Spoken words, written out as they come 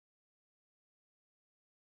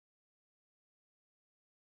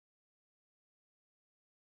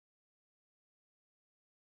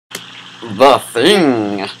the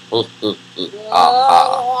thing.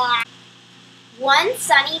 One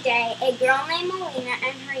sunny day, a girl named Melina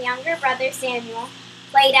and her younger brother Samuel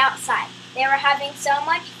played outside. They were having so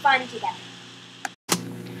much fun together.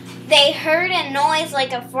 They heard a noise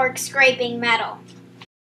like a fork scraping metal.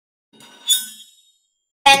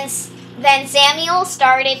 Then Samuel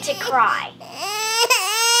started to cry.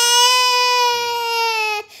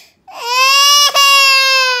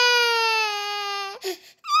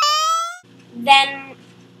 Then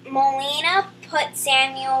Melina put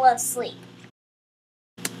Samuel asleep.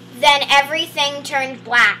 Then everything turned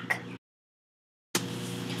black.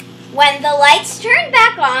 When the lights turned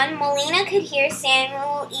back on, Melina could hear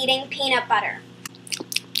Samuel eating peanut butter.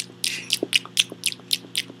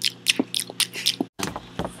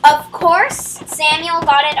 Of course, Samuel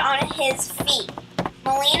got it on his feet.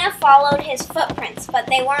 Melina followed his footprints, but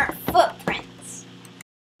they weren't footprints.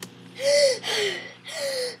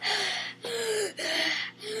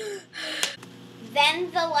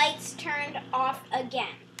 Then the lights turned off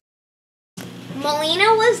again.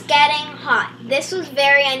 Melina was getting hot. This was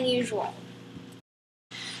very unusual.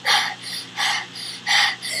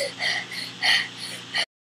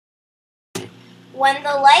 When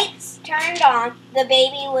the lights turned on, the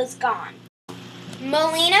baby was gone.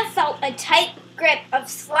 Melina felt a tight grip of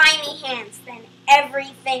slimy hands. Then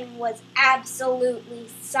everything was absolutely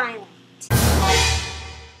silent.